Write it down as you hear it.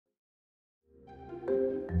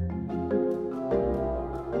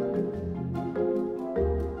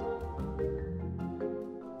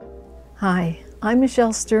Hi, I'm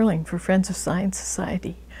Michelle Sterling for Friends of Science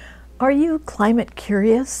Society. Are you climate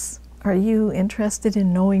curious? Are you interested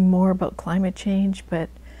in knowing more about climate change, but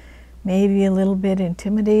maybe a little bit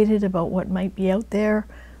intimidated about what might be out there?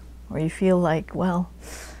 Or you feel like, well,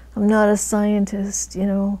 I'm not a scientist,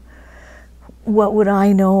 what would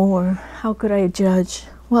I know or how could I judge?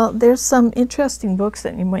 Well, there's some interesting books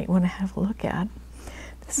that you might want to have a look at.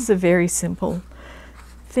 This is a very simple,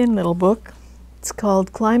 thin little book. It's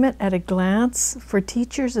called Climate at a Glance for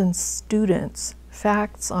Teachers and Students,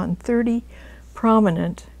 Facts on 30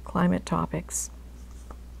 Prominent Climate Topics.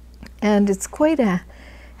 And it's quite a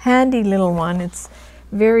handy little one. It's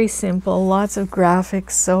very simple, lots of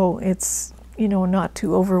graphics, so it's, not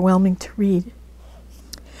too overwhelming to read.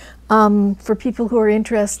 For people who are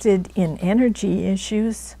interested in energy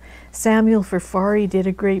issues, Samuel Farfari did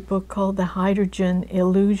a great book called The Hydrogen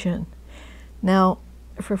Illusion. Now,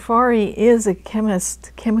 Farfari is a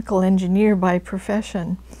chemical engineer by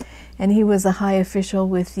profession, and he was a high official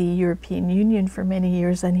with the European Union for many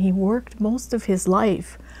years, and he worked most of his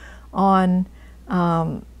life on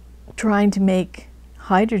trying to make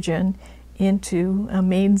hydrogen into a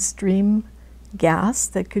mainstream gas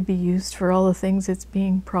that could be used for all the things it's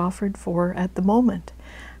being proffered for at the moment.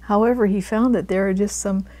 However, he found that there are just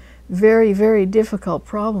some very, very difficult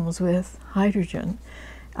problems with hydrogen.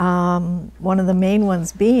 One of the main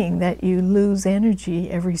ones being that you lose energy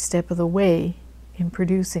every step of the way in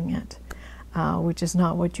producing it, which is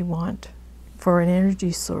not what you want for an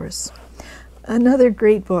energy source. Another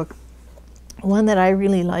great book, one that I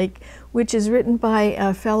really like, which is written by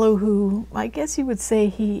a fellow who, I guess you would say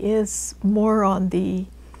he is more on the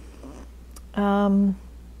anthropogenic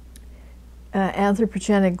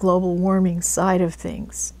global warming side of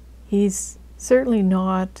things. He's certainly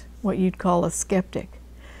not what you'd call a skeptic.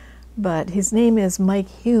 But his name is Mike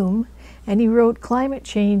Hume, and he wrote Climate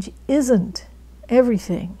Change Isn't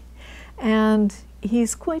Everything. And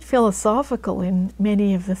he's quite philosophical in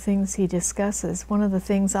many of the things he discusses. One of the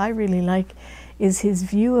things I really like is his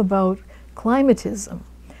view about climatism,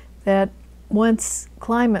 that once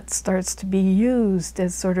climate starts to be used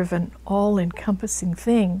as sort of an all-encompassing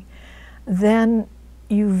thing, then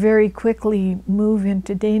you very quickly move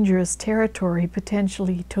into dangerous territory,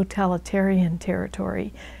 potentially totalitarian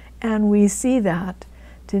territory. And we see that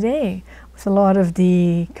today with a lot of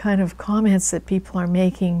the kind of comments that people are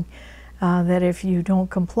making, that if you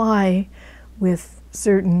don't comply with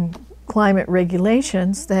certain climate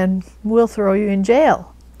regulations, then we'll throw you in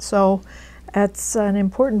jail. So it's an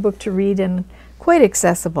important book to read and quite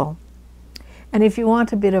accessible. And if you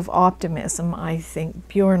want a bit of optimism, I think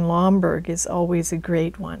Bjorn Lomborg is always a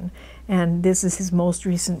great one. And this is his most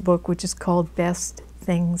recent book, which is called Best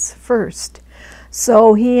Things First.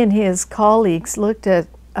 So he and his colleagues looked at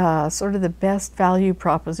sort of the best value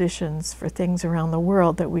propositions for things around the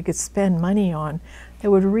world that we could spend money on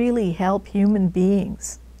that would really help human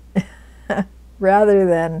beings rather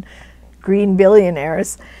than green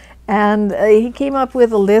billionaires. And he came up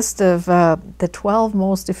with a list of the 12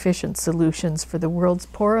 most efficient solutions for the world's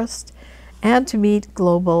poorest and to meet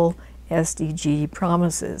global SDG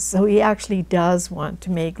promises. So he actually does want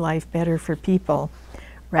to make life better for people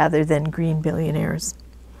rather than green billionaires.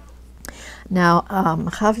 Now,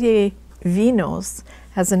 Javier Vinos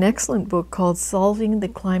has an excellent book called Solving the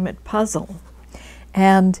Climate Puzzle.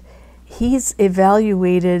 And he's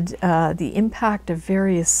evaluated the impact of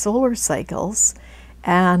various solar cycles,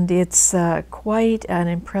 and it's quite an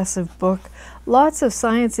impressive book. Lots of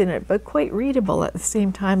science in it, but quite readable at the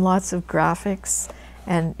same time. Lots of graphics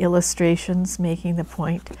and illustrations making the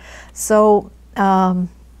point. So,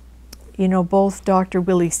 both Dr.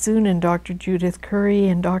 Willie Soon and Dr. Judith Curry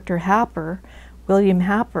and Dr. William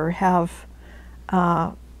Happer, have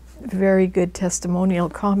very good testimonial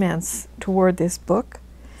comments toward this book.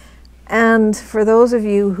 And for those of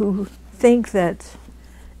you who think that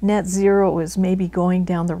net zero is maybe going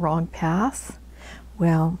down the wrong path,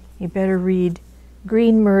 well, you better read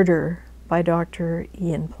Green Murder by Dr.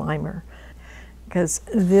 Ian Plimer, because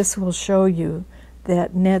this will show you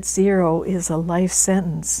that net zero is a life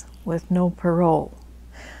sentence with no parole.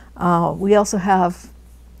 We also have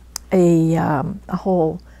a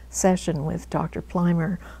whole session with Dr.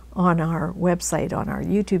 Plimer on our website, on our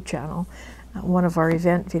YouTube channel, one of our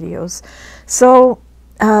event videos. So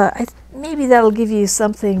maybe that'll give you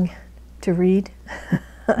something to read.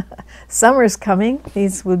 Summer's coming.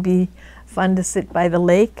 These would be fun to sit by the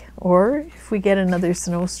lake, or if we get another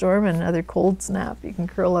snowstorm and another cold snap, you can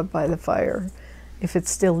curl up by the fire, if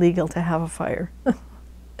it's still legal to have a fire.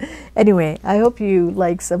 Anyway, I hope you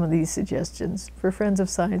like some of these suggestions. For Friends of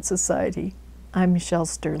Science Society, I'm Michelle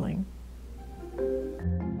Sterling.